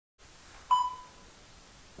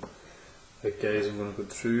Right guys, I'm going to go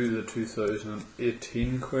through the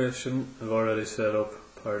 2018 question. I've already set up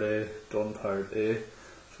part A, done part A,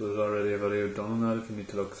 so there's already a video done on that if you need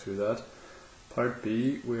to look through that. Part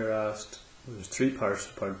B, we are asked, there's three parts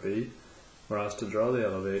to part B. We're asked to draw the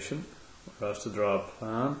elevation, we're asked to draw a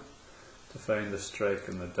plan to find the strike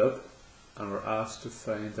and the dip, and we're asked to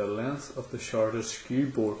find the length of the shortest skew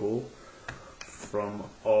borehole from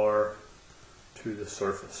R to the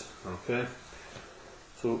surface. Okay.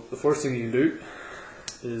 So the first thing you can do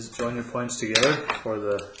is join your points together for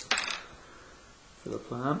the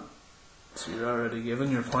plan. So you're already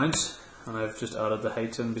given your points, and I've just added the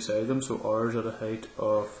heights in beside them. So R's at a height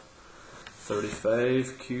of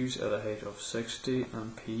 35, Q's at a height of 60,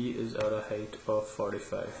 and P is at a height of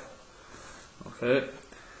 45. Okay,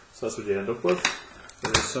 so that's what you end up with.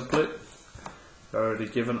 Very simply, you're already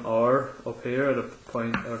given R up here at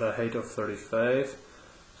a height of 35. So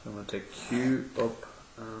I'm going to take Q up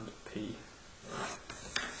and P,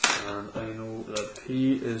 and I know that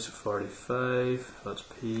P is 45, that's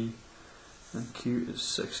P, and Q is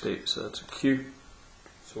 60, so that's a Q.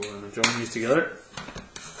 So we're going to join these together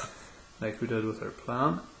like we did with our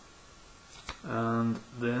plan, and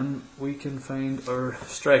then we can find our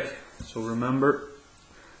strike. So remember,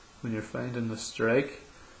 when you're finding the strike,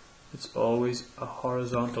 it's always a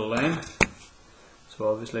horizontal line.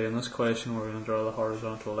 So obviously in this question we're going to draw the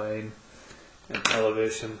horizontal line in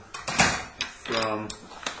elevation from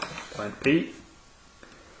point P.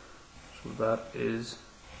 So that is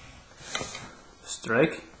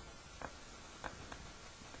strike.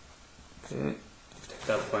 Okay, take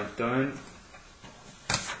that point down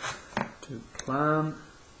to plan.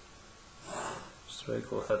 Strike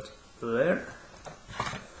will hit there,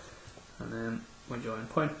 and then we join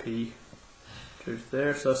point P to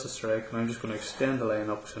there, so that's the strike, and I'm just going to extend the line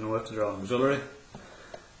up so I know how to draw an auxiliary,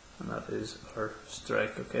 and that is our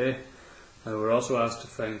strike. Okay, now we're also asked to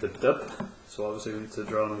find the dip, so obviously we need to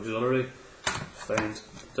draw an auxiliary, find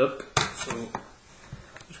the dip. So I'm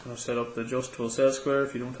just going to set up the adjustable set square.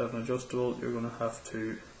 If you don't have an adjustable, you're going to have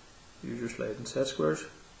to use your sliding set squares.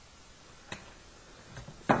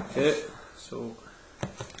 Okay, so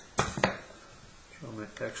draw my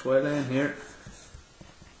XY line here,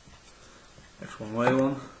 X1,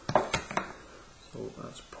 Y1, so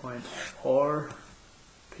that's point R,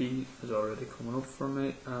 P is already coming up for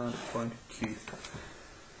me, and point Q.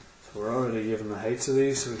 So we're already given the heights of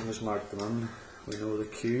these, so we can just mark them in. We know the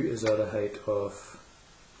Q is at a height of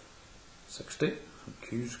 60, so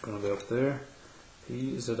Q is going to be up there,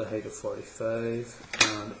 P is at a height of 45,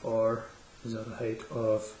 and R is at a height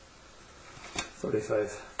of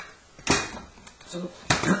 35. So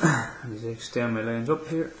I need to extend my lines up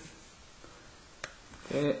here.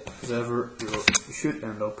 Okay, as ever, you should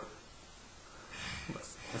end up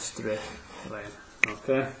with a straight line.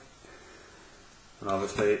 Okay, and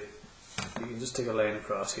obviously you can just take a line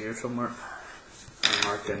across here somewhere and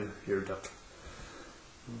mark in your dip.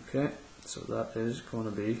 Okay, so that is going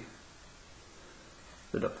to be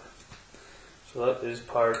the dip. So that is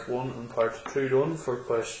part 1 and part 2 done for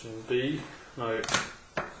question B. Now,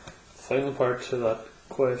 the final part to that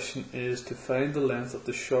question is to find the length of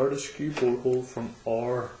the shortest skew borehole from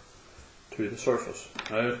R to the surface.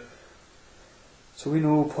 Right? So we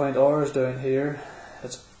know point R is down here,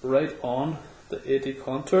 it's right on the 80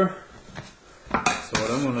 contour. So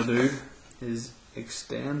what I'm going to do is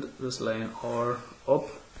extend this line R up,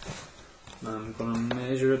 and I'm going to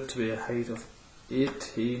measure it to be a height of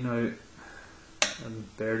 80. Now I'm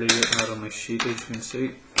barely getting that on my sheet, as you can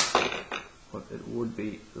see, but it would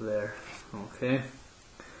be there. Okay,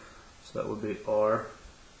 so that would be R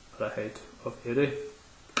at a height of 80.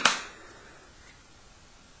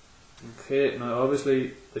 Okay, now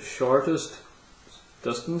obviously the shortest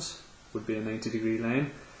distance would be a 90-degree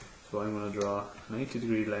line, so I'm going to draw a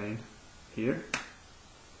 90-degree line here,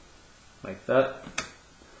 like that.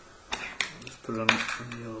 I'll just put it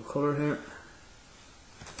in yellow colour here.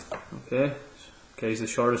 Okay, so the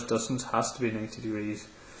shortest distance has to be 90 degrees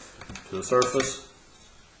to the surface,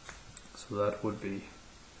 so that would be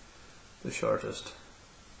the shortest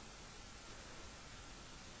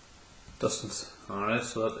distance. Alright,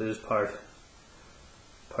 so that is part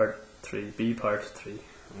 3, B part 3.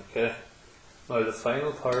 Okay, now the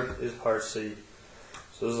final part is part C.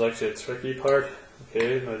 So this is actually a tricky part.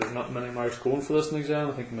 Okay, now there's not many marks going for this in the exam.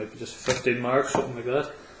 I think it might be just 15 marks, something like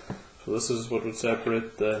that. So this is what would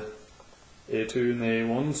separate the A2 and the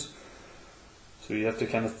A1s. So you have to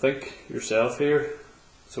kind of think yourself here.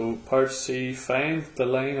 So part C, find the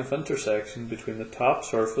line of intersection between the top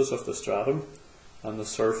surface of the stratum and the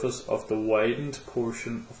surface of the widened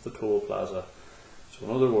portion of the toll plaza. So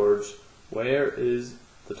in other words, where is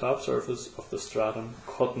the top surface of the stratum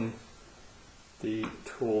cutting the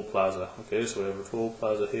toll plaza. Okay, so we have a toll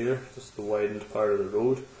plaza here, this is the widened part of the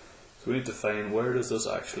road. So we need to find where does this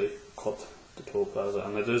actually cut the toll plaza,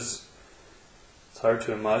 and it's hard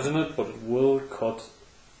to imagine it, but it will cut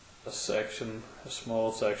a section, a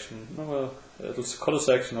small section, well, it'll cut a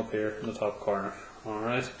section up here in the top corner.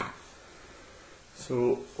 Alright,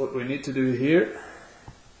 so what we need to do here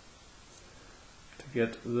to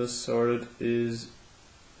get this sorted is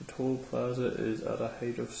the toll plaza is at a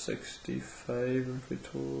height of 65, aren't we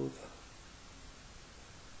told?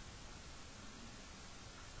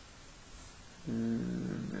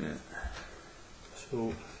 Yeah. So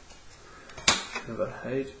we have a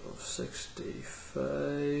height of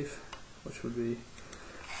 65, which would be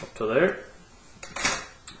up to there.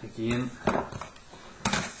 Again,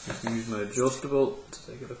 I can use my adjustable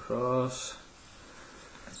to take it across.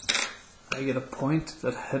 I get a point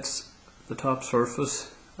that hits the top surface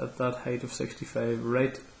at that height of 65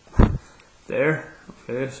 right there.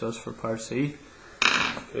 Okay, so that's for part C.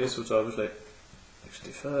 Okay, so it's obviously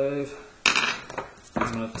 65.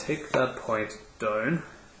 I'm going to take that point down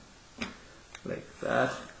like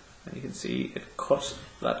that, and you can see it cuts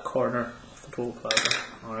that corner of the toll plaza.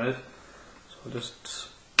 Alright, so I'll just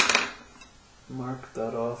mark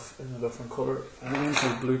that off in a different colour, and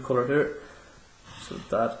so blue colour here. So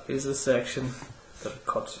that is the section that it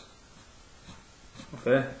cuts.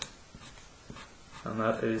 Okay, and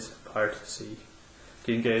that is part C.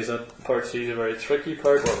 Again guys, that part C is a very tricky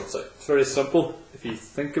part. Well, it's very simple if you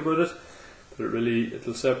think about it, but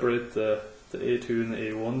it'll separate the A2 and the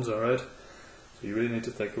A1s, alright? So you really need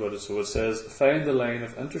to think about it. So it says, find the line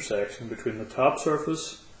of intersection between the top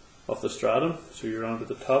surface of the stratum. So you're onto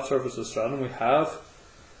the top surface of the stratum. We have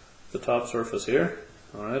the top surface here,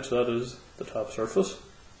 alright, so that is the top surface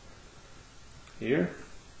here.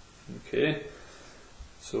 Okay,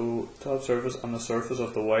 so top surface and the surface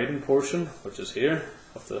of the widened portion, which is here,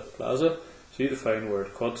 of the plaza. So you need to find where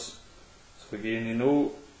it cuts. So again, you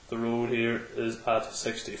know the road here is at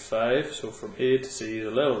 65, so from A to C is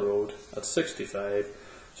a level road at 65.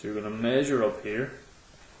 So you're going to measure up here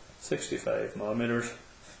 65 millimeters.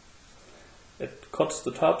 It cuts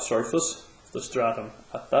the top surface of the stratum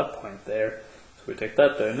at that point there. So we take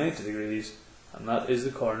that down 90 degrees, and that is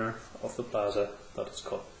the corner of the plaza that is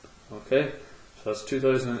cut. Okay, so that's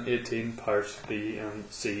 2018 parts B and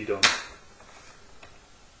C done.